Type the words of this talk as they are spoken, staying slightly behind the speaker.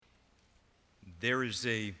There is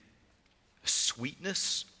a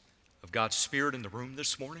sweetness of God's Spirit in the room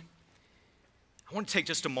this morning. I want to take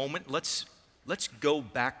just a moment. Let's go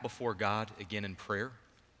back before God again in prayer.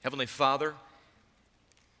 Heavenly Father,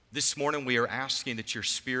 this morning we are asking that your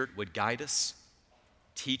Spirit would guide us,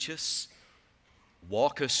 teach us,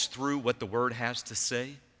 walk us through what the Word has to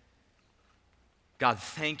say. God,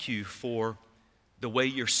 thank you for the way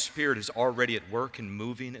your Spirit is already at work and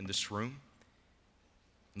moving in this room.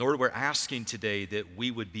 Lord, we're asking today that we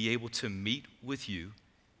would be able to meet with you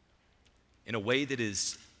in a way that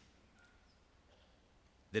is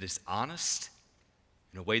honest,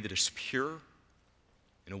 in a way that is pure,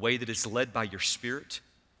 in a way that is led by your Spirit,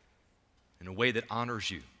 in a way that honors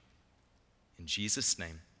you. In Jesus'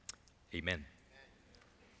 name, amen.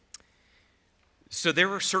 So there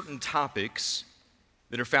are certain topics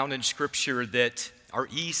that are found in Scripture that are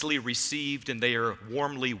easily received and they are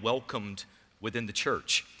warmly welcomed within the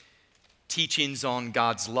church. Teachings on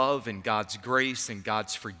God's love and God's grace and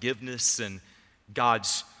God's forgiveness and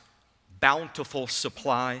God's bountiful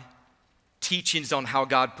supply. Teachings on how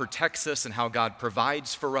God protects us and how God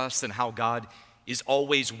provides for us and how God is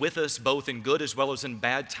always with us, both in good as well as in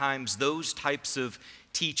bad times. Those types of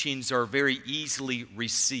teachings are very easily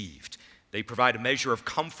received. They provide a measure of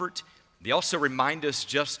comfort. They also remind us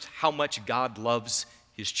just how much God loves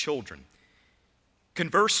his children.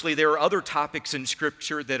 Conversely, there are other topics in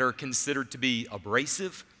Scripture that are considered to be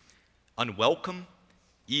abrasive, unwelcome,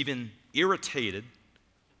 even irritated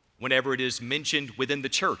whenever it is mentioned within the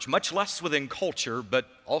church, much less within culture, but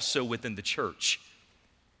also within the church.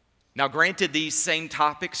 Now, granted, these same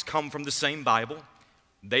topics come from the same Bible.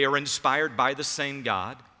 They are inspired by the same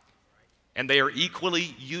God, and they are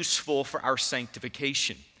equally useful for our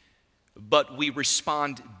sanctification. But we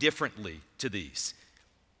respond differently to these.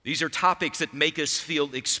 These are topics that make us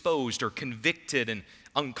feel exposed or convicted and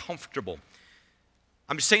uncomfortable.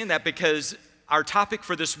 I'm saying that because our topic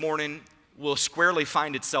for this morning will squarely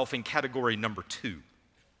find itself in category number 2.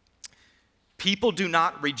 People do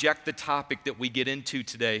not reject the topic that we get into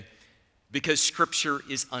today because Scripture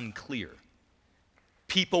is unclear.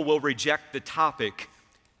 People will reject the topic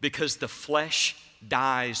because the flesh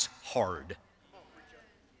dies hard.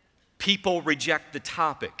 People reject the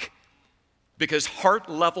topic because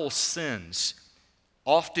heart-level sins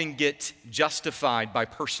often get justified by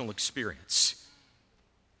personal experience.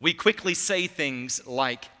 We quickly say things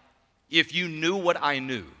like, if you knew what I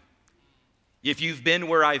knew, if you've been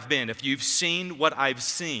where I've been, if you've seen what I've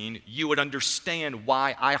seen, you would understand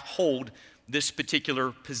why I hold this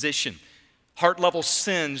particular position. Heart-level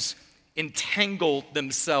sins entangle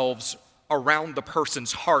themselves around the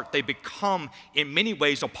person's heart. They become, in many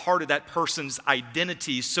ways, a part of that person's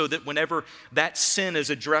identity, so that whenever that sin is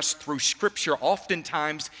addressed through Scripture,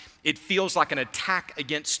 oftentimes it feels like an attack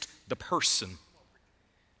against the person.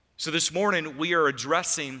 So this morning, we are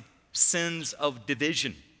addressing sins of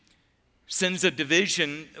division. Sins of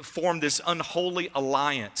division form this unholy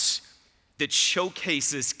alliance that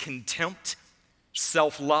showcases contempt,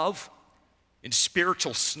 self-love, and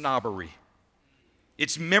spiritual snobbery.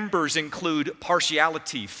 Its members include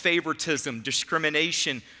partiality, favoritism,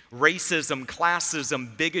 discrimination, racism,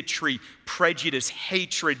 classism, bigotry, prejudice,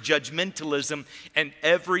 hatred, judgmentalism, and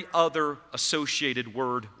every other associated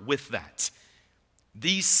word with that.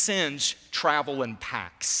 These sins travel in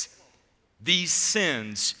packs. These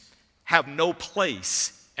sins have no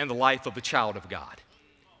place in the life of a child of God.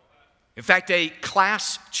 In fact, a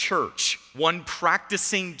class church, one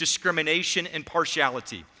practicing discrimination and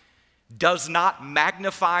partiality, does not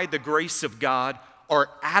magnify the grace of God or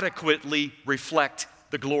adequately reflect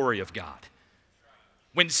the glory of God.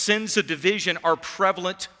 When sins of division are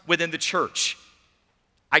prevalent within the church,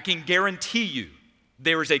 I can guarantee you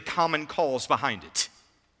there is a common cause behind it.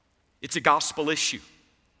 It's a gospel issue.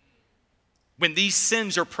 When these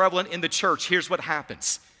sins are prevalent in the church, here's what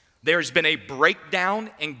happens. There's been a breakdown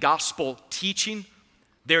in gospel teaching.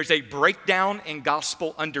 There's a breakdown in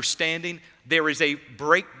gospel understanding. There is a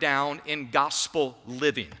breakdown in gospel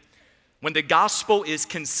living. When the gospel is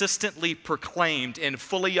consistently proclaimed and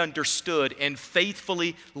fully understood and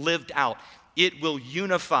faithfully lived out, it will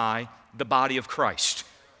unify the body of Christ.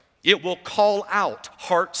 It will call out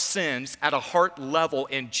heart sins at a heart level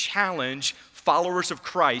and challenge followers of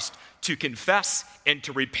Christ to confess and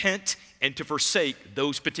to repent and to forsake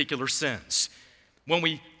those particular sins. When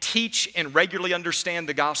we teach and regularly understand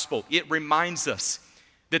the gospel, it reminds us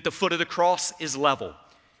that the foot of the cross is level,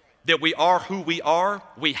 that we are who we are,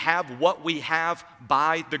 we have what we have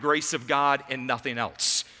by the grace of God and nothing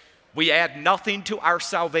else. We add nothing to our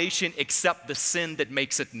salvation except the sin that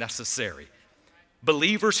makes it necessary.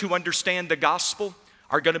 Believers who understand the gospel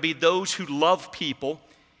are going to be those who love people,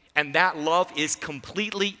 and that love is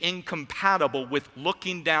completely incompatible with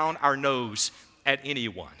looking down our nose at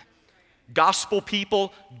anyone. Gospel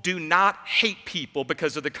people do not hate people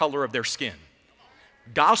because of the color of their skin.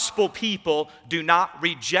 Gospel people do not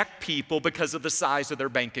reject people because of the size of their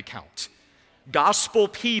bank account. Gospel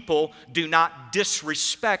people do not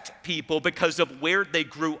disrespect people because of where they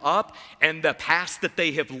grew up and the past that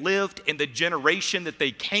they have lived and the generation that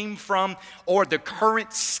they came from or the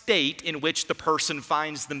current state in which the person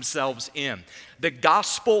finds themselves in. The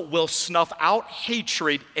gospel will snuff out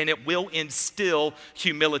hatred and it will instill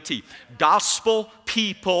humility. Gospel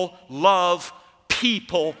people love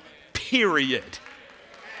people, period.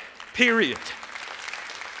 Period.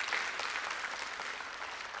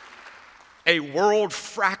 A world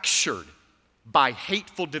fractured by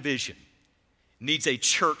hateful division needs a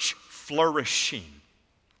church flourishing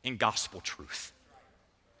in gospel truth.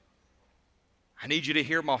 I need you to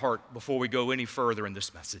hear my heart before we go any further in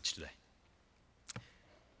this message today.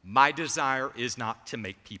 My desire is not to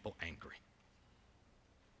make people angry.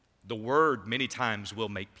 The word many times will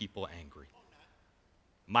make people angry.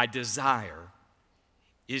 My desire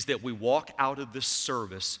is that we walk out of this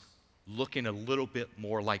service looking a little bit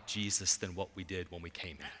more like Jesus than what we did when we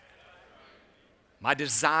came in. My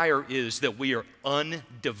desire is that we are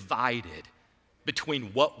undivided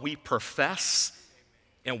between what we profess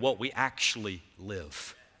and what we actually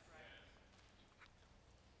live.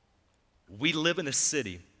 We live in a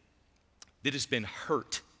city that has been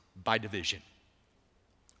hurt by division,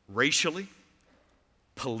 racially,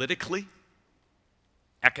 politically,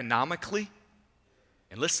 economically,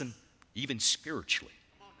 and listen, even spiritually.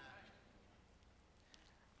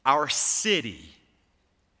 Our city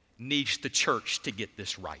needs the church to get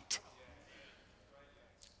this right.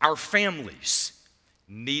 Our families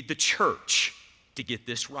need the church to get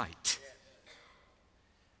this right.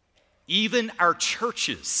 Even our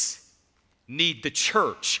churches need the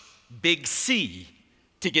church, big C,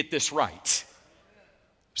 to get this right.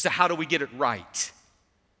 So how do we get it right?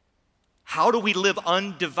 How do we live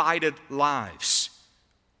undivided lives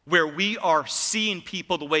where we are seeing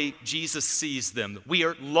people the way Jesus sees them? We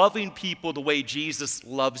are loving people the way Jesus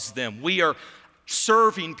loves them. We are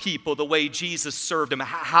serving people the way Jesus served them.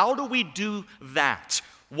 How do we do that?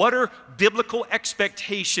 What are biblical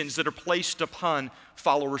expectations that are placed upon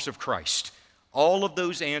followers of Christ? All of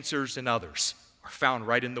those answers and others are found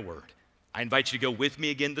right in the Word. I invite you to go with me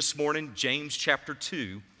again this morning, James chapter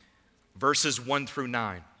 2, verses 1 through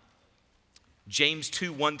 9. James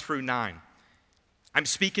 2, 1 through 9. I'm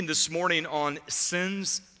speaking this morning on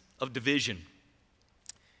sins of division.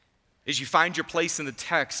 As you find your place in the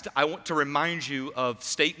text, I want to remind you of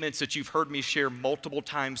statements that you've heard me share multiple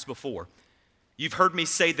times before. You've heard me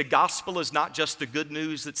say the gospel is not just the good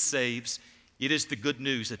news that saves, it is the good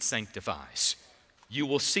news that sanctifies. You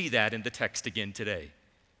will see that in the text again today.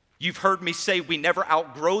 You've heard me say we never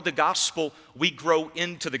outgrow the gospel, we grow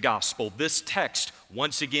into the gospel. This text,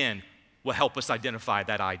 once again, will help us identify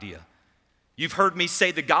that idea. You've heard me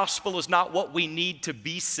say the gospel is not what we need to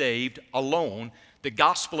be saved alone. The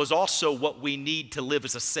gospel is also what we need to live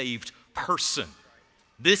as a saved person.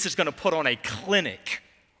 This is going to put on a clinic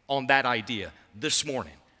on that idea this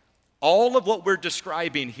morning. All of what we're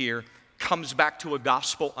describing here comes back to a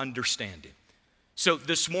gospel understanding. So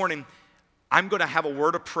this morning, I'm going to have a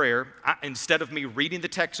word of prayer. Instead of me reading the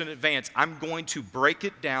text in advance, I'm going to break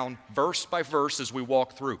it down verse by verse as we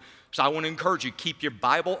walk through. So I want to encourage you, keep your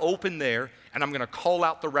Bible open there, and I'm going to call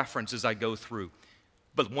out the reference as I go through.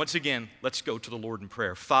 But once again, let's go to the Lord in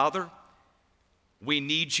prayer. Father, we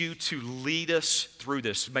need you to lead us through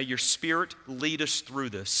this. May your Spirit lead us through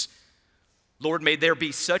this. Lord, may there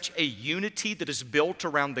be such a unity that is built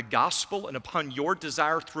around the gospel and upon your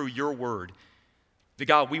desire through your word. That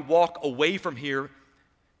God, we walk away from here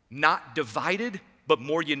not divided, but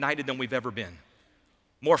more united than we've ever been.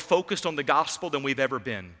 More focused on the gospel than we've ever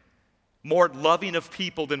been. More loving of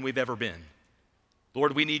people than we've ever been.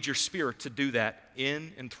 Lord, we need your Spirit to do that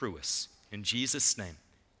in and through us. In Jesus' name,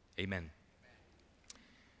 amen.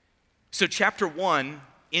 So chapter 1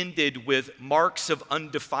 ended with marks of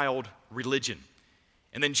undefiled religion.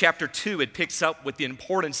 And then chapter 2, it picks up with the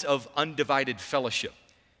importance of undivided fellowship.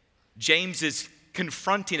 James is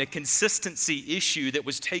confronting a consistency issue that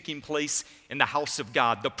was taking place in the house of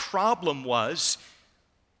God. The problem was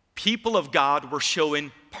people of God were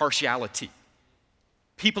showing partiality.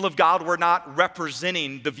 People of God were not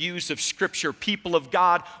representing the views of Scripture. People of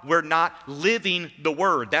God were not living the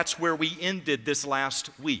Word. That's where we ended this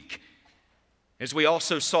last week. As we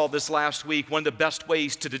also saw this last week, one of the best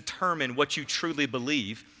ways to determine what you truly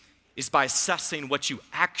believe is by assessing what you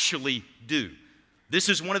actually do. This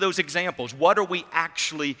is one of those examples. What are we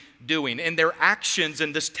actually doing? And their actions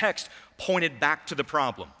in this text pointed back to the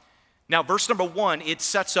problem. Now, verse number 1, it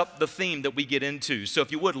sets up the theme that we get into. So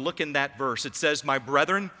if you would, look in that verse. It says, "My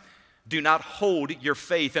brethren, do not hold your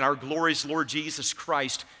faith in our glorious Lord Jesus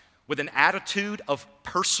Christ with an attitude of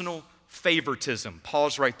personal favoritism."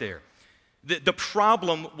 Pause right there. The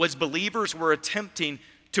problem was believers were attempting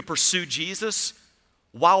to pursue Jesus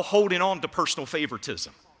while holding on to personal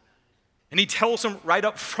favoritism. And he tells them right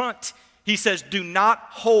up front, he says, do not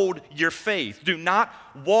hold your faith. Do not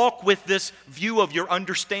walk with this view of your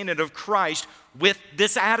understanding of Christ with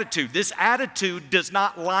this attitude. This attitude does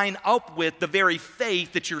not line up with the very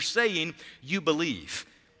faith that you're saying you believe.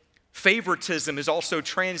 Favoritism is also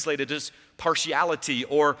translated as partiality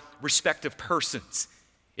or respect of persons.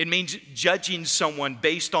 It means judging someone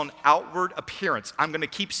based on outward appearance. I'm going to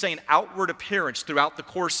keep saying outward appearance throughout the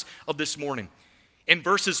course of this morning. In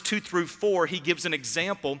verses 2 through 4, he gives an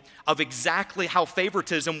example of exactly how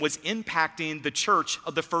favoritism was impacting the church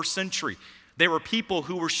of the first century. There were people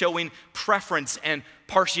who were showing preference and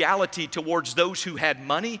partiality towards those who had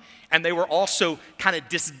money, and they were also kind of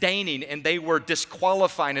disdaining, and they were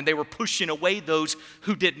disqualifying, and they were pushing away those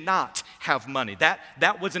who did not have money.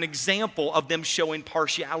 That was an example of them showing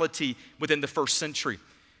partiality within the first century.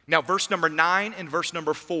 Now, verse number 9 and verse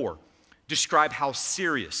number 4 describe how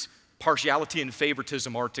serious partiality and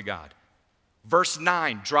favoritism are to God. Verse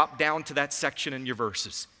 9, drop down to that section in your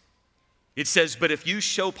verses. It says, "But if you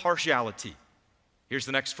show partiality," here's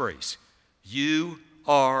the next phrase, "you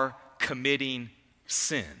are committing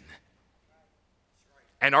sin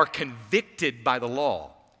and are convicted by the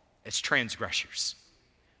law as transgressors."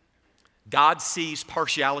 God sees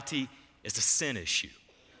partiality as a sin issue.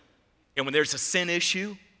 And when there's a sin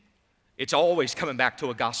issue, it's always coming back to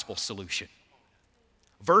a gospel solution.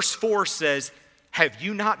 Verse 4 says, "Have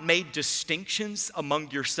you not made distinctions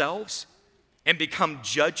among yourselves and become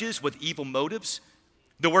judges with evil motives?"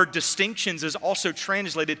 The word distinctions is also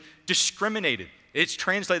translated discriminated. It's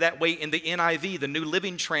translated that way in the NIV, the New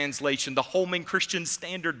Living Translation, the Holman Christian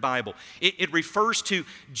Standard Bible. It refers to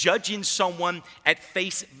judging someone at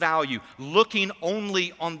face value, looking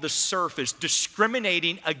only on the surface,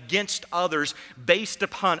 discriminating against others based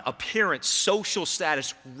upon appearance, social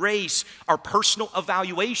status, race, or personal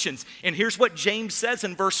evaluations. And here's what James says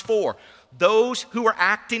in verse 4. Those who are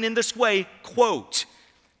acting in this way, quote,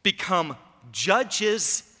 become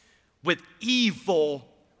judges with evil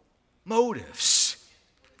motives.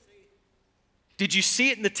 Did you see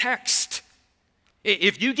it in the text?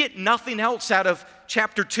 If you get nothing else out of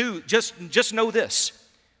chapter 2, just know this.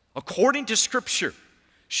 According to Scripture,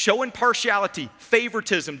 showing partiality,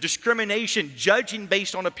 favoritism, discrimination, judging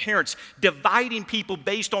based on appearance, dividing people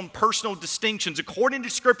based on personal distinctions, according to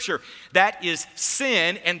Scripture, that is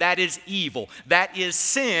sin and that is evil. That is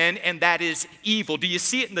sin and that is evil. Do you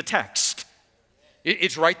see it in the text?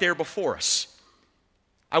 It's right there before us.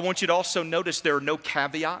 I want you to also notice there are no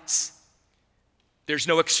caveats. There's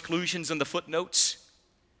no exclusions in the footnotes.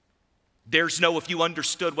 There's no, if you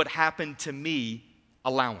understood what happened to me,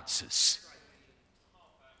 allowances.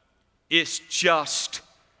 It's just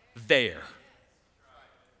there.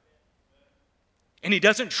 And he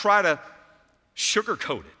doesn't try to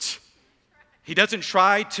sugarcoat it. He doesn't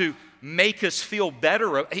try to make us feel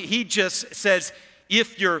better. He just says,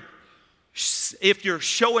 if you're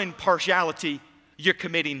showing partiality, you're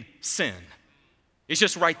committing sin. It's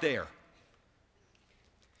just right there.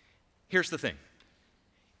 Here's the thing.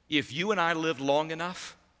 If you and I live long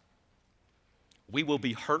enough, we will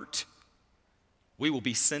be hurt, we will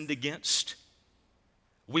be sinned against,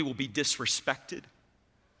 we will be disrespected,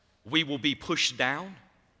 we will be pushed down,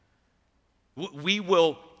 we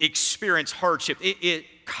will experience hardship.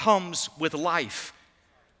 It comes with life.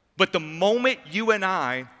 But the moment you and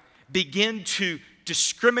I begin to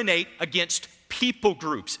discriminate against people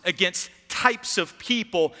groups, against types of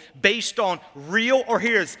people based on real, or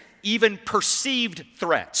here's, even perceived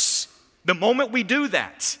threats. The moment we do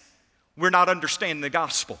that, we're not understanding the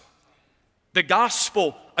gospel. The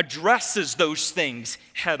gospel addresses those things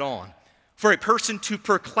head on. For a person to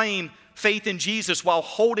proclaim faith in Jesus while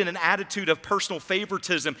holding an attitude of personal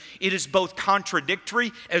favoritism, it is both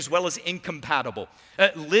contradictory as well as incompatible.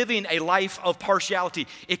 Living a life of partiality,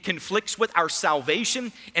 it conflicts with our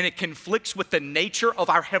salvation and it conflicts with the nature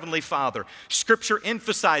of our Heavenly Father. Scripture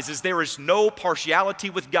emphasizes there is no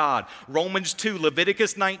partiality with God. Romans 2,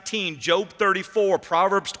 Leviticus 19, Job 34,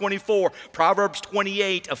 Proverbs 24, Proverbs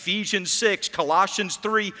 28, Ephesians 6, Colossians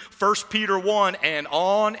 3, 1 Peter 1, and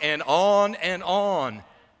on and on and on.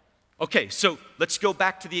 Okay, so let's go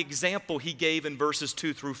back to the example he gave in verses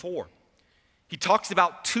 2 through 4. He talks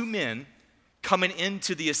about two men coming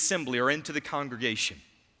into the assembly or into the congregation.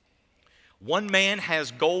 One man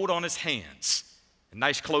has gold on his hands and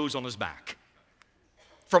nice clothes on his back.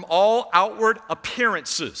 From all outward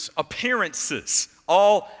appearances,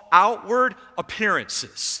 all outward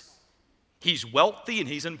appearances, he's wealthy and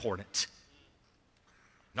he's important.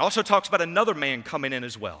 It also talks about another man coming in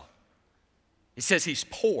as well. It says he's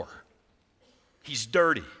poor, he's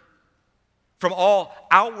dirty. From all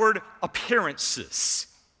outward appearances,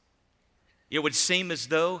 it would seem as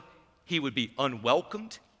though he would be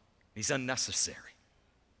unwelcomed, he's unnecessary.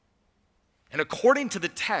 And according to the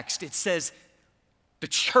text, it says the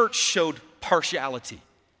church showed partiality.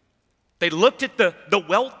 They looked at the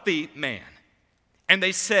wealthy man and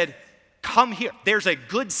they said, come here, there's a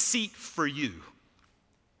good seat for you.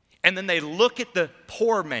 And then they look at the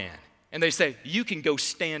poor man and they say, you can go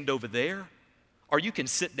stand over there or you can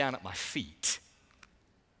sit down at my feet.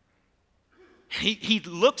 He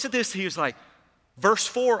looks at this, he was like, verse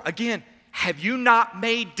 4, again, have you not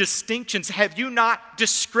made distinctions? Have you not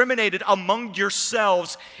discriminated among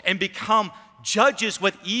yourselves and become judges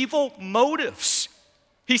with evil motives?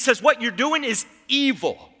 He says what you're doing is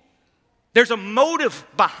evil. There's a motive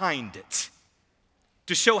behind it.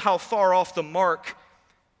 To show how far off the mark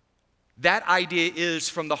that idea is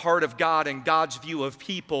from the heart of God and God's view of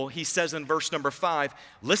people, he says in verse number 5,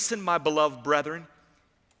 listen, my beloved brethren,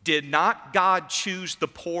 did not God choose the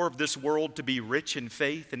poor of this world to be rich in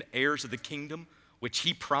faith and heirs of the kingdom, which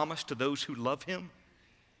he promised to those who love him?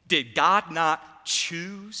 Did God not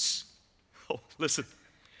choose? Oh, listen,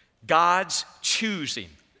 God's choosing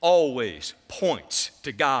always points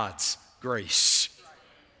to God's grace.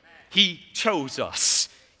 He chose us.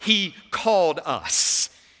 He called us.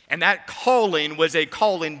 And that calling was a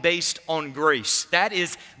calling based on grace. That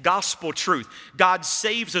is gospel truth. God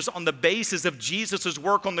saves us on the basis of Jesus'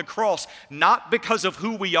 work on the cross, not because of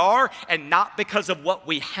who we are and not because of what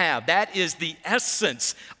we have. That is the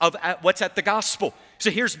essence of what's at the gospel.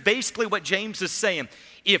 So here's basically what James is saying.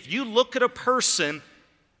 If you look at a person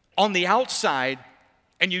on the outside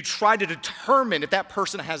and you try to determine if that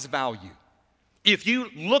person has value, if you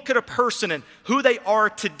look at a person and who they are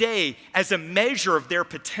today as a measure of their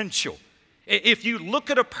potential, if you look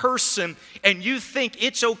at a person and you think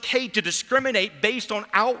it's okay to discriminate based on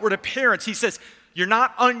outward appearance, he says, you're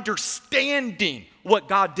not understanding what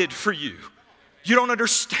God did for you. You don't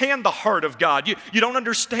understand the heart of God. You don't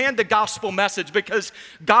understand the gospel message because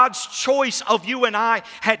God's choice of you and I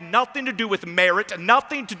had nothing to do with merit,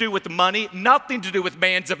 nothing to do with money, nothing to do with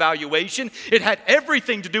man's evaluation. It had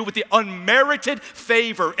everything to do with the unmerited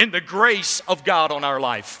favor and the grace of God on our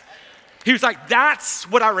life. He was like, that's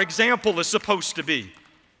what our example is supposed to be.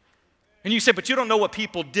 And you say, but you don't know what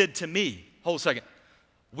people did to me. Hold a second.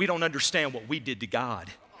 We don't understand what we did to God.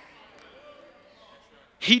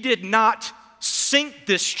 He did not sink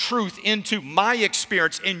this truth into my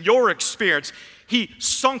experience, in your experience. He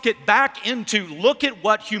sunk it back into, look at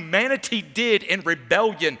what humanity did in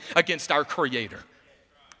rebellion against our Creator.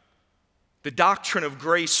 The doctrine of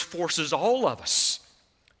grace forces all of us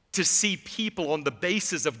to see people on the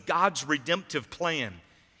basis of God's redemptive plan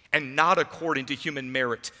and not according to human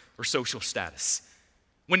merit or social status.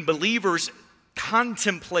 When believers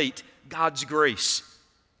contemplate God's grace,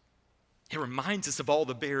 it reminds us of all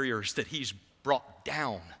the barriers that He's brought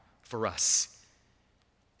down for us.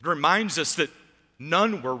 It reminds us that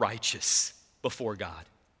none were righteous before God.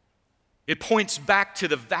 It points back to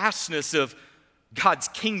the vastness of God's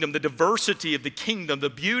kingdom, the diversity of the kingdom, the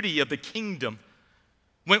beauty of the kingdom.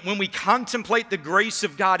 When we contemplate the grace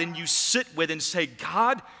of God and you sit with and say,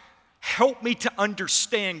 God, help me to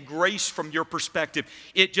understand grace from your perspective,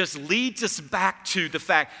 it just leads us back to the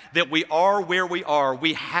fact that we are where we are.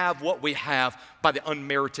 We have what we have by the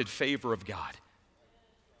unmerited favor of God.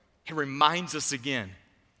 It reminds us again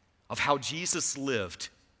of how Jesus lived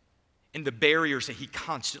and the barriers that he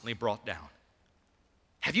constantly brought down.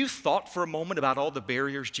 Have you thought for a moment about all the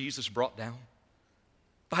barriers Jesus brought down?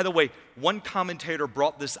 By the way, one commentator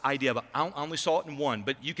brought this idea up. I only saw it in one,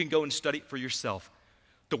 but you can go and study it for yourself.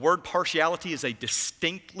 The word partiality is a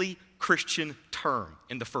distinctly Christian term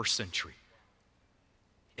in the first century.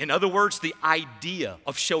 In other words, the idea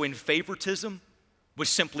of showing favoritism was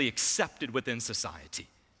simply accepted within society.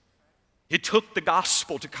 It took the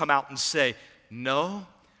gospel to come out and say, no,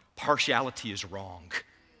 partiality is wrong.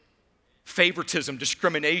 Favoritism,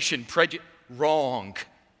 discrimination, prejudice, wrong.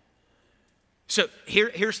 So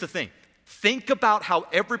here's the thing. Think about how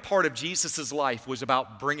every part of Jesus' life was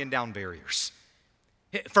about bringing down barriers.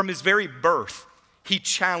 From his very birth, he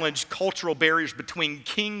challenged cultural barriers between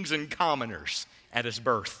kings and commoners at his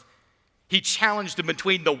birth. He challenged them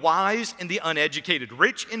between the wise and the uneducated,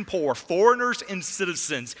 rich and poor, foreigners and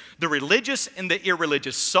citizens, the religious and the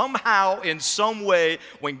irreligious. Somehow, in some way,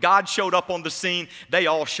 when God showed up on the scene, they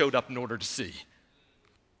all showed up in order to see.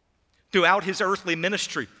 Throughout his earthly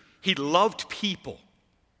ministry, he loved people,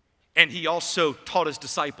 and he also taught his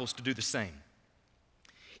disciples to do the same.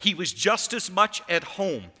 He was just as much at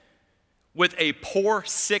home with a poor,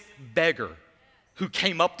 sick beggar who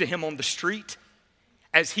came up to him on the street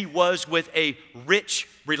as he was with a rich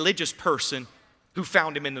religious person who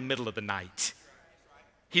found him in the middle of the night.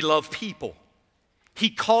 He loved people. He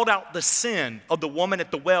called out the sin of the woman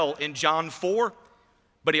at the well in John 4,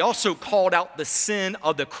 but he also called out the sin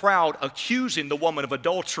of the crowd accusing the woman of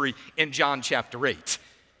adultery in John chapter 8.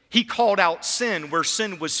 He called out sin where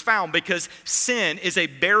sin was found because sin is a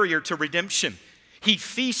barrier to redemption. He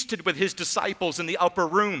feasted with his disciples in the upper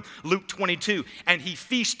room, Luke 22, and he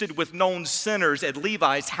feasted with known sinners at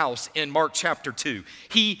Levi's house in Mark chapter 2.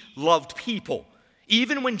 He loved people.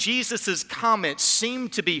 Even when Jesus' comments seem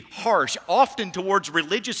to be harsh, often towards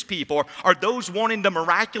religious people or those wanting the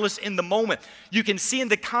miraculous in the moment, you can see in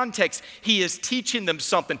the context, he is teaching them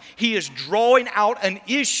something. He is drawing out an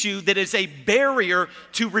issue that is a barrier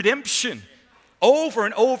to redemption. Over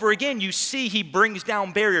and over again, you see he brings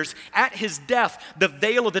down barriers. At his death, the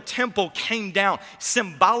veil of the temple came down,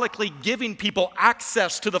 symbolically giving people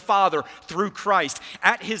access to the Father through Christ.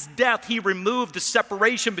 At his death, he removed the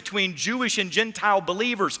separation between Jewish and Gentile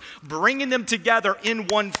believers, bringing them together in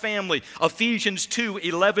one family. Ephesians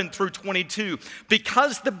 2:11 through 22.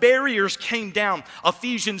 Because the barriers came down,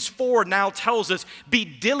 Ephesians 4 now tells us, be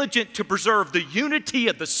diligent to preserve the unity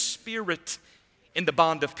of the Spirit in the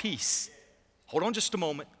bond of peace. Hold on just a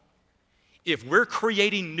moment. If we're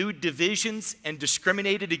creating new divisions and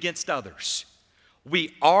discriminated against others,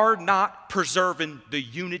 we are not preserving the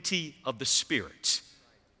unity of the Spirit.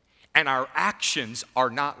 And our actions are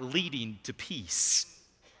not leading to peace.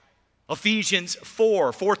 Ephesians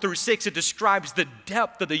 4 through 6, it describes the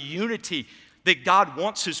depth of the unity that God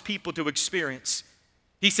wants his people to experience.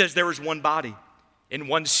 He says there is one body and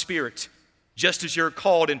one Spirit, just as you're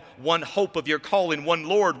called in one hope of your calling, one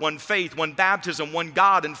Lord, one faith, one baptism, one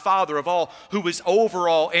God and Father of all, who is over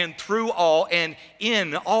all and through all and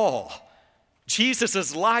in all.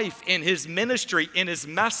 Jesus' life in his ministry, in his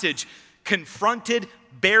message, confronted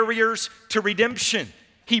barriers to redemption.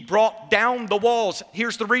 He brought down the walls.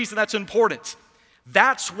 Here's the reason that's important.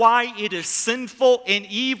 That's why it is sinful and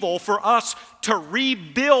evil for us to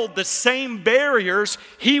rebuild the same barriers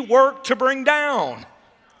he worked to bring down.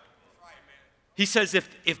 He says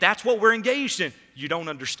if that's what we're engaged in, you don't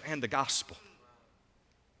understand the gospel.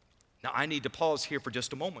 Now, I need to pause here for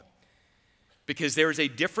just a moment because there is a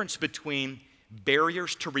difference between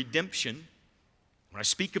barriers to redemption. When I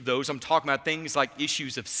speak of those, I'm talking about things like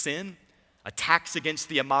issues of sin, attacks against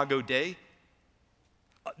the Imago Dei,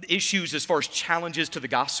 issues as far as challenges to the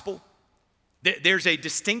gospel. There's a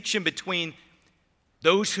distinction between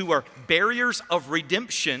those who are barriers of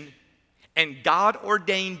redemption and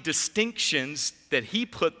God-ordained distinctions that he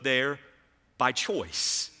put there by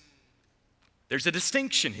choice. There's a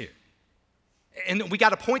distinction here. And we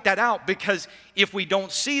got to point that out because if we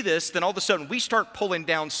don't see this, then all of a sudden we start pulling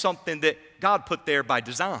down something that God put there by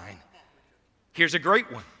design. Here's a great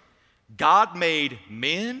one. God made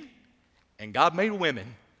men and God made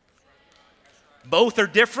women. Both are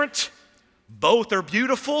different. Both are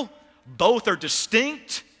beautiful. Both are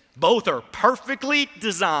distinct. Both are perfectly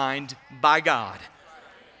designed by God.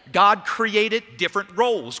 God created different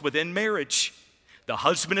roles within marriage. The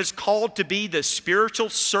husband is called to be the spiritual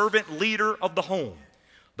servant leader of the home.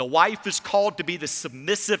 The wife is called to be the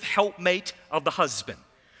submissive helpmate of the husband.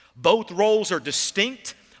 Both roles are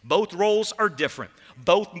distinct. Both roles are different.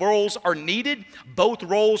 Both roles are needed. Both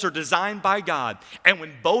roles are designed by God. And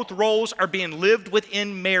when both roles are being lived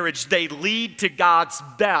within marriage, they lead to God's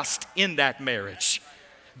best in that marriage.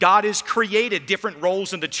 God has created different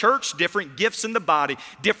roles in the church, different gifts in the body,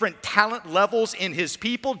 different talent levels in his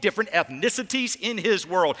people, different ethnicities in his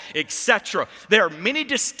world, etc. There are many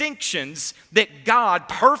distinctions that God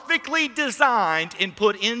perfectly designed and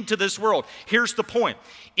put into this world. Here's the point.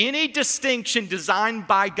 Any distinction designed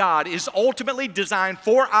by God is ultimately designed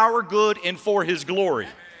for our good and for his glory.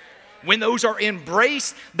 When those are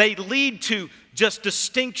embraced, they lead to just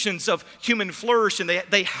distinctions of human flourishing.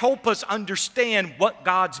 They help us understand what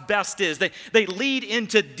God's best is. They lead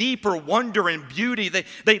into deeper wonder and beauty.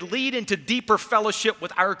 They lead into deeper fellowship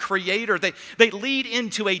with our Creator. They lead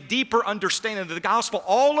into a deeper understanding of the gospel.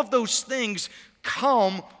 All of those things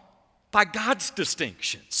come by God's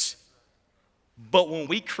distinctions. But when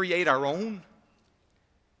we create our own,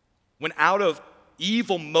 when out of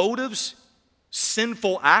evil motives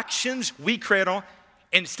sinful actions we create on,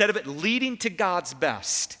 instead of it leading to God's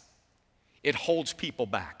best, it holds people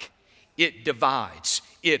back. It divides.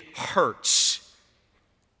 It hurts.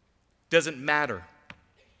 Doesn't matter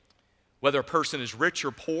whether a person is rich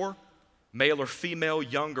or poor, male or female,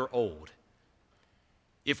 young or old.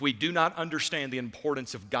 If we do not understand the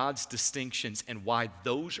importance of God's distinctions and why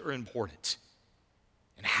those are important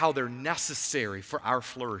and how they're necessary for our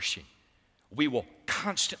flourishing, we will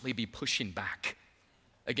constantly be pushing back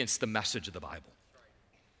against the message of the Bible.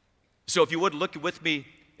 So if you would look with me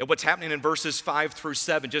at what's happening in verses 5 through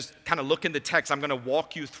 7, just kind of look in the text. I'm going to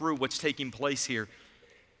walk you through what's taking place here.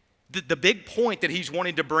 The big point that he's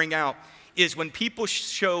wanting to bring out is when people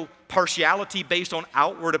show partiality based on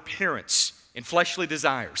outward appearance and fleshly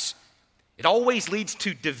desires, it always leads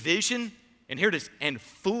to division, and here it is, and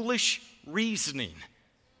foolish reasoning.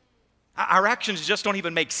 Our actions just don't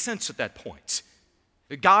even make sense at that point.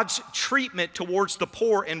 God's treatment towards the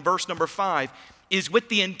poor in verse number 5 is with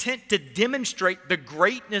the intent to demonstrate the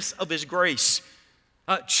greatness of his grace.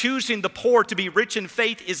 Choosing the poor to be rich in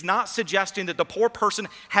faith is not suggesting that the poor person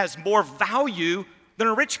has more value than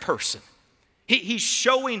a rich person. He's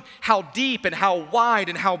showing how deep and how wide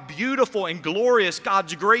and how beautiful and glorious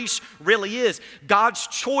God's grace really is. God's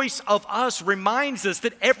choice of us reminds us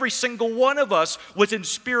that every single one of us was in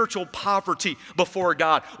spiritual poverty before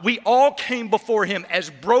God. We all came before him as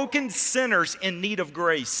broken sinners in need of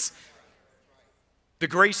grace. The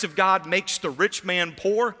grace of God makes the rich man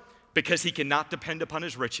poor because he cannot depend upon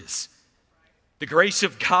his riches. The grace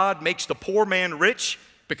of God makes the poor man rich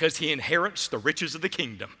because he inherits the riches of the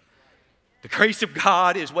kingdom. The grace of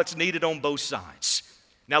God is what's needed on both sides.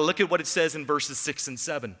 Now look at what it says in verses 6 and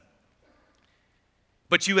 7.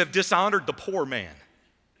 But you have dishonored the poor man.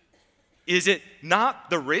 Is it not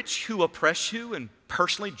the rich who oppress you and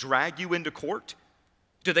personally drag you into court?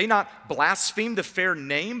 Do they not blaspheme the fair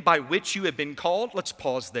name by which you have been called? Let's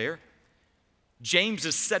pause there. James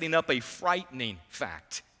is setting up a frightening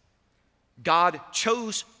fact. God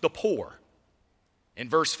chose the poor. In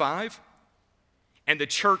verse 5, and the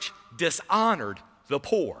church dishonored the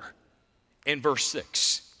poor. In verse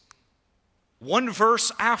 6. One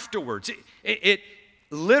verse afterwards, it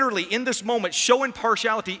literally in this moment, showing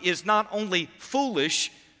partiality is not only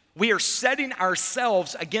foolish, we are setting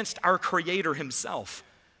ourselves against our Creator himself.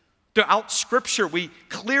 Throughout Scripture, we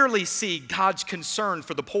clearly see God's concern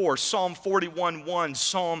for the poor. Psalm 41:1,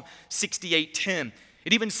 Psalm 68:10.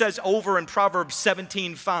 It even says over in Proverbs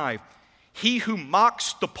 17:5, he who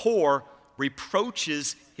mocks the poor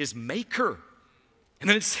reproaches his maker. And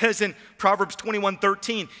then it says in Proverbs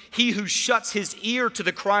 21:13, he who shuts his ear to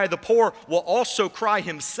the cry of the poor will also cry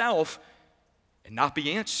himself and not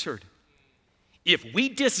be answered. If we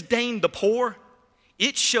disdain the poor,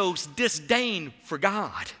 it shows disdain for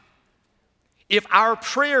God. If our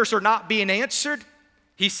prayers are not being answered,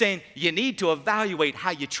 he's saying you need to evaluate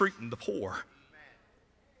how you're treating the poor.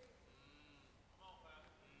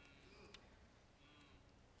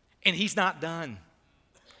 And he's not done.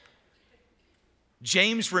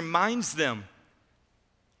 James reminds them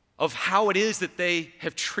of how it is that they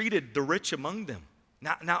have treated the rich among them.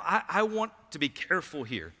 Now I want to be careful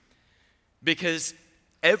here because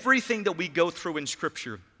everything that we go through in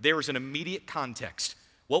Scripture, there is an immediate context.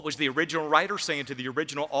 What was the original writer saying to the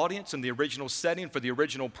original audience in the original setting for the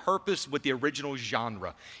original purpose with the original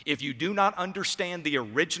genre? If you do not understand the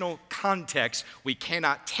original context, we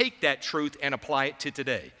cannot take that truth and apply it to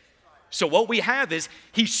today. So what we have is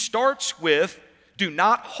he starts with, do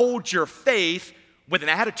not hold your faith with an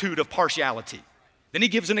attitude of partiality. Then he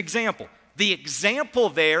gives an example. The example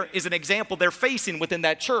there is an example they're facing within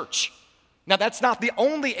that church. Now that's not the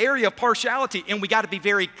only area of partiality, and we got to be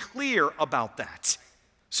very clear about that.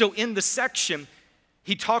 So in the section,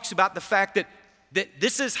 he talks about the fact that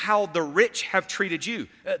this is how the rich have treated you.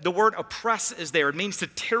 The word oppress is there. It means to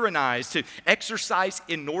tyrannize, to exercise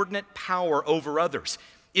inordinate power over others.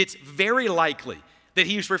 It's very likely that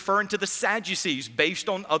he's referring to the Sadducees based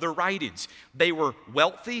on other writings. They were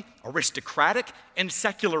wealthy, aristocratic, and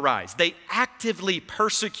secularized. They actively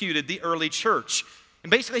persecuted the early church. And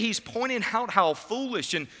basically he's pointing out how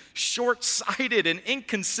foolish and short-sighted and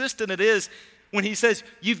inconsistent it is when he says,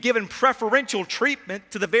 you've given preferential treatment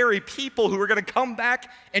to the very people who are going to come back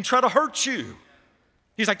and try to hurt you.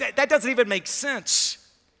 He's like, that doesn't even make sense.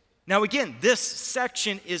 Now again, this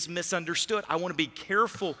section is misunderstood. I want to be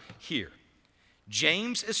careful here.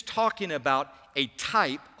 James is talking about a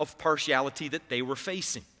type of partiality that they were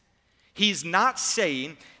facing. He's not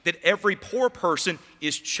saying that every poor person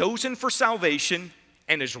is chosen for salvation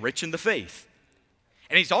and is rich in the faith.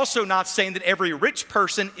 And he's also not saying that every rich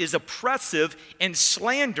person is oppressive and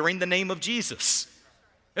slandering the name of Jesus.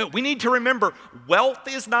 We need to remember wealth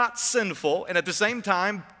is not sinful, and at the same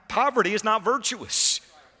time, poverty is not virtuous.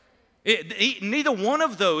 Neither one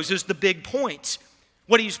of those is the big point.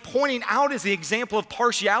 What he's pointing out is the example of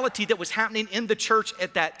partiality that was happening in the church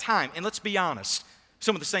at that time. And let's be honest,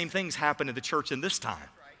 some of the same things happen in the church in this time.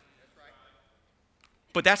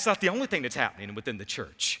 But that's not the only thing that's happening within the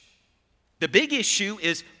church. The big issue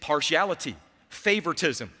is partiality,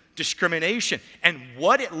 favoritism, discrimination, and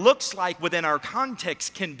what it looks like within our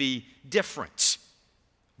context can be different.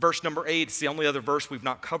 Verse number 8, it's the only other verse we've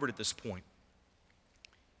not covered at this point.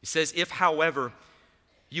 It says, if, however,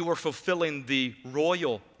 you are fulfilling the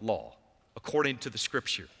royal law according to the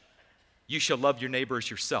scripture, you shall love your neighbor as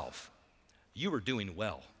yourself. You are doing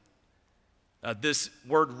well. This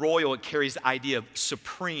word royal, it carries the idea of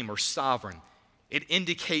supreme or sovereign. It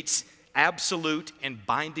indicates absolute and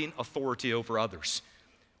binding authority over others.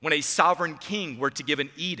 When a sovereign king were to give an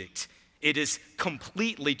edict, it is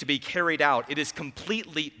completely to be carried out. It is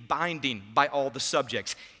completely binding by all the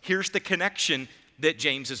subjects. Here's the connection that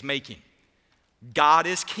James is making. God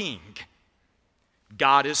is king.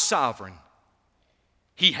 God is sovereign.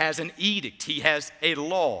 He has an edict. He has a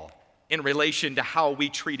law in relation to how we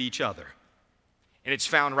treat each other. And it's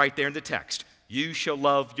found right there in the text. You shall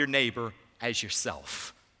love your neighbor as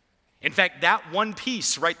yourself. In fact, that one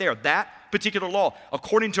piece right there, that particular law,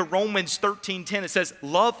 according to Romans 13:10, it says,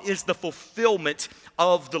 love is the fulfillment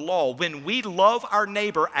of the law. When we love our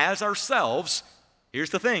neighbor as ourselves, here's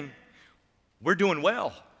the thing, we're doing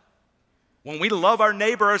well. When we love our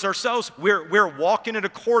neighbor as ourselves, we're walking in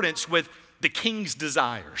accordance with the king's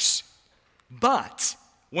desires. But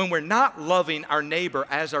when we're not loving our neighbor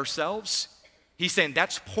as ourselves, he's saying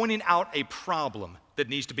that's pointing out a problem that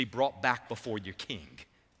needs to be brought back before your king.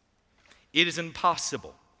 It is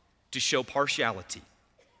impossible to show partiality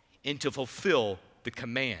and to fulfill the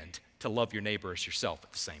command to love your neighbor as yourself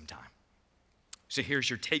at the same time. So here's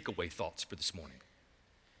your takeaway thoughts for this morning.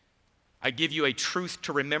 I give you a truth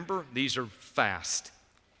to remember. These are fast.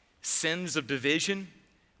 Sins of division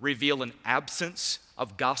reveal an absence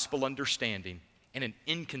of gospel understanding and an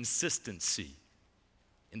inconsistency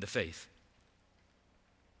in the faith.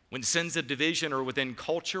 When sins of division are within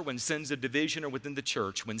culture, when sins of division are within the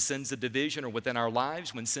church, when sins of division are within our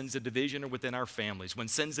lives, when sins of division are within our families, when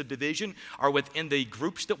sins of division are within the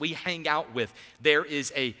groups that we hang out with, there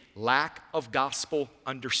is a lack of gospel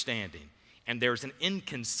understanding, and there's an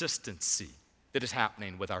inconsistency that is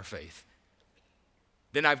happening with our faith.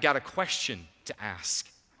 Then I've got a question to ask.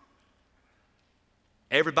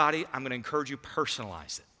 Everybody, I'm going to encourage you,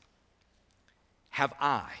 personalize it. Have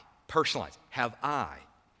I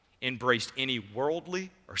embraced any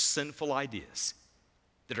worldly or sinful ideas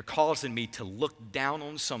that are causing me to look down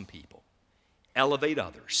on some people, elevate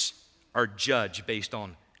others, or judge based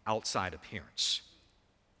on outside appearance?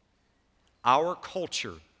 Our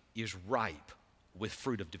culture is ripe with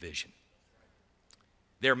fruit of division.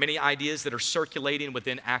 There are many ideas that are circulating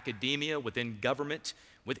within academia, within government,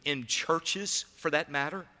 within churches for that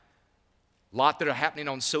matter. A lot that are happening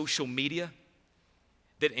on social media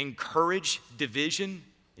that encourage division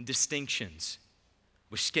and distinctions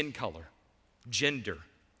with skin color, gender,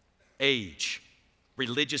 age,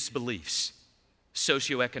 religious beliefs,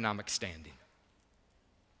 socioeconomic standing.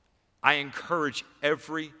 I encourage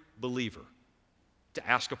every believer to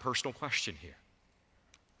ask a personal question here.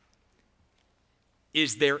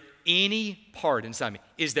 Is there any part inside me,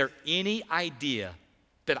 is there any idea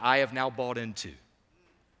that I have now bought into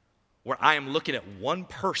where I am looking at one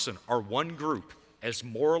person or one group as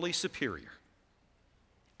morally superior,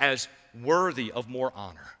 as worthy of more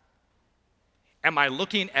honor? Am I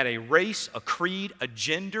looking at a race, a creed, a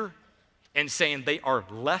gender, and saying they are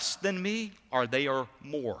less than me or they are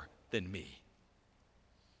more than me?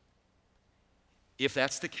 If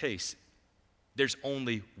that's the case, there's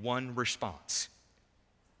only one response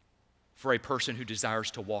for a person who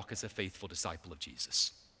desires to walk as a faithful disciple of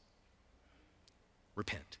Jesus.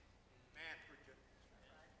 Repent.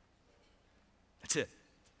 That's it.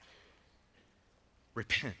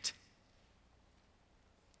 Repent.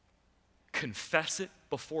 Confess it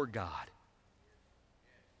before God.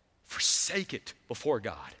 Forsake it before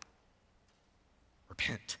God.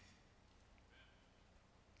 Repent.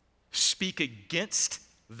 Speak against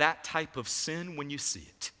that type of sin when you see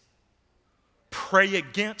it. Pray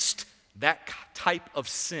against that type of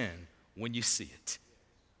sin when you see it.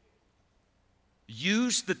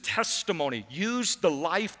 Use the testimony, use the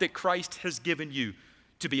life that Christ has given you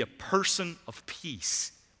to be a person of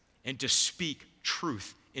peace and to speak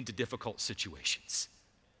truth into difficult situations.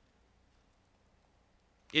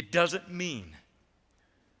 It doesn't mean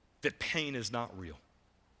that pain is not real.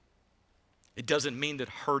 It doesn't mean that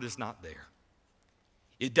hurt is not there.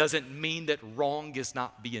 It doesn't mean that wrong is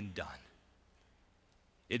not being done.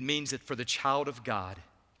 It means that for the child of God,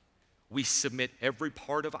 we submit every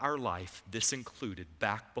part of our life, this included,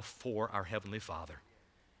 back before our Heavenly Father.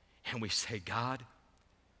 And we say, God,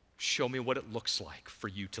 show me what it looks like for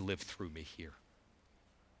you to live through me here.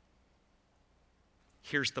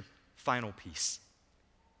 Here's the final piece,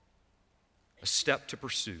 a step to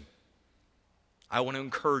pursue. I want to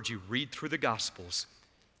encourage you, read through the Gospels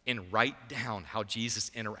and write down how Jesus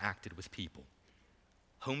interacted with people.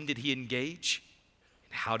 Whom did he engage,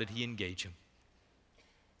 and how did he engage them?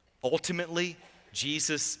 Ultimately,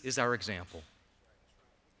 Jesus is our example.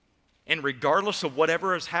 And regardless of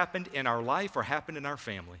whatever has happened in our life or happened in our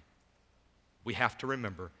family, we have to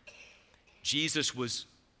remember Jesus was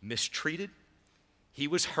mistreated, he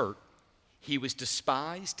was hurt, he was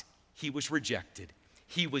despised, he was rejected,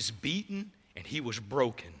 he was beaten, and he was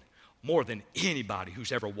broken more than anybody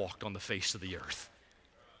who's ever walked on the face of the earth.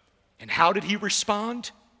 And how did he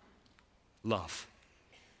respond? Love,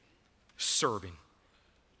 serving.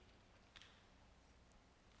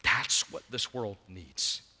 That's what this world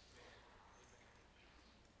needs.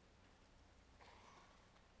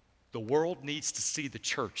 The world needs to see the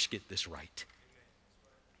church get this right.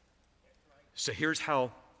 So here's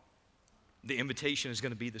how the invitation is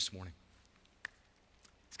going to be this morning.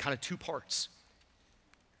 It's kind of two parts.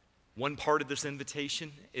 One part of this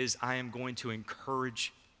invitation is I am going to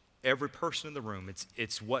encourage every person in the room.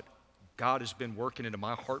 It's what God has been working into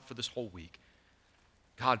my heart for this whole week.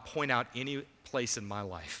 God, point out any place in my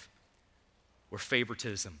life where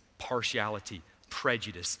favoritism, partiality,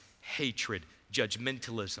 prejudice, hatred,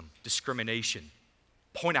 judgmentalism, discrimination,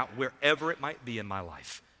 point out wherever it might be in my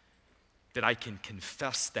life that I can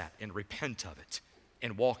confess that and repent of it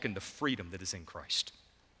and walk in the freedom that is in Christ.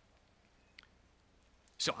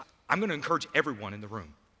 So I'm going to encourage everyone in the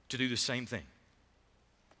room to do the same thing.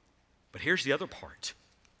 But here's the other part.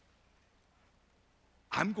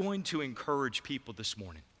 I'm going to encourage people this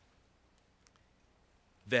morning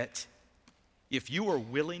that if you are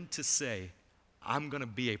willing to say, I'm going to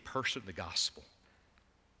be a person of the gospel,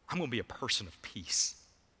 I'm going to be a person of peace,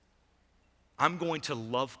 I'm going to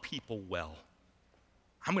love people well,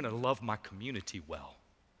 I'm going to love my community well,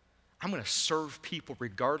 I'm going to serve people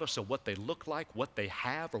regardless of what they look like, what they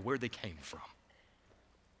have, or where they came from.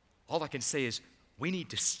 All I can say is we need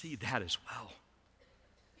to see that as well.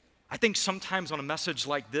 I think sometimes on a message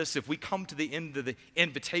like this, if we come to the end of the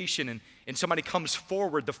invitation and somebody comes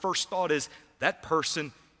forward, the first thought is that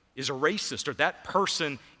person is a racist or that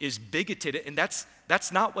person is bigoted, and that's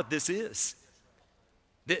not what this is.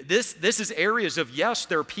 This is areas of, yes,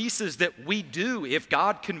 there are pieces that we do, if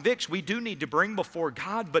God convicts, we do need to bring before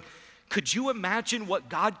God, but could you imagine what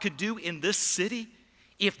God could do in this city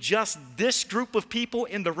if just this group of people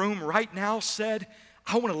in the room right now said,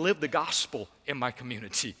 I want to live the gospel in my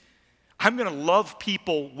community. I'm going to love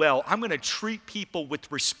people well. I'm going to treat people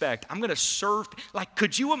with respect. I'm going to serve. Like,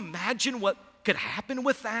 could you imagine what could happen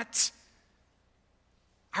with that?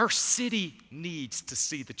 Our city needs to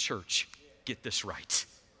see the church get this right.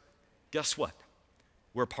 Guess what?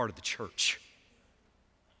 We're a part of the church.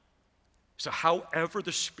 So however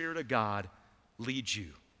the Spirit of God leads you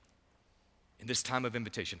in this time of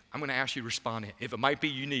invitation, I'm going to ask you to respond. If it might be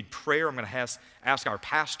you need prayer, I'm going to ask our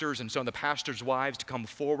pastors and some of the pastors' wives to come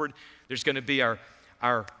forward. There's going to be our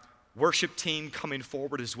worship team coming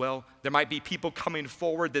forward as well. There might be people coming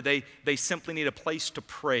forward that they simply need a place to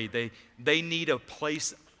pray. They need a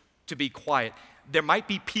place to be quiet. There might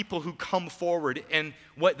be people who come forward, and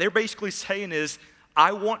what they're basically saying is,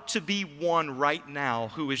 I want to be one right now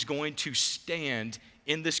who is going to stand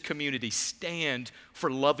in this community, stand for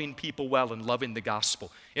loving people well and loving the gospel.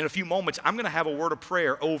 In a few moments, I'm going to have a word of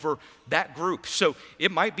prayer over that group. So it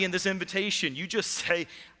might be in this invitation, you just say,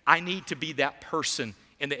 I need to be that person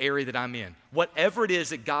in the area that I'm in. Whatever it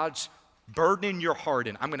is that God's burdening your heart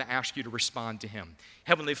in, I'm going to ask you to respond to Him.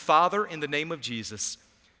 Heavenly Father, in the name of Jesus,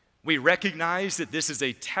 we recognize that this is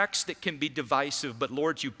a text that can be divisive, but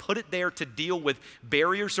Lord, you put it there to deal with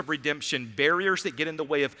barriers of redemption, barriers that get in the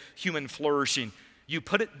way of human flourishing. You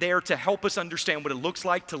put it there to help us understand what it looks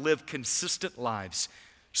like to live consistent lives.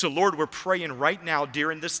 So, Lord, we're praying right now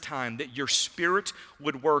during this time that your Spirit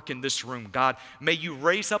would work in this room. God, may you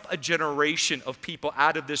raise up a generation of people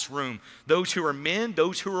out of this room, those who are men,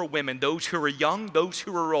 those who are women, those who are young, those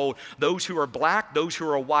who are old, those who are black, those who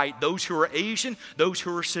are white, those who are Asian, those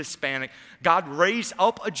who are Hispanic. God, raise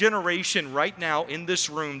up a generation right now in this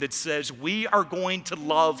room that says we are going to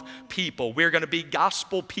love people. We're going to be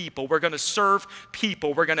gospel people. We're going to serve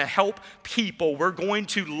people. We're going to help people. We're going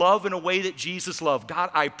to love in a way that Jesus loved. God,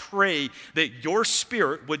 I pray that your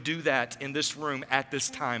Spirit would do that in this room at this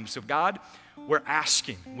time. So God, we're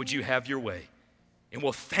asking, would you have your way? And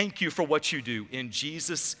we'll thank you for what you do in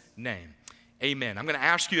Jesus' name. Amen. I'm going to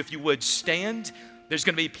ask you if you would stand. There's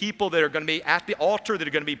going to be people that are going to be at the altar that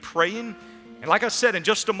are going to be praying. And like I said, in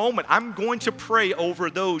just a moment, I'm going to pray over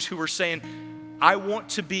those who are saying, I want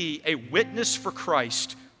to be a witness for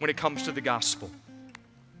Christ when it comes to the gospel.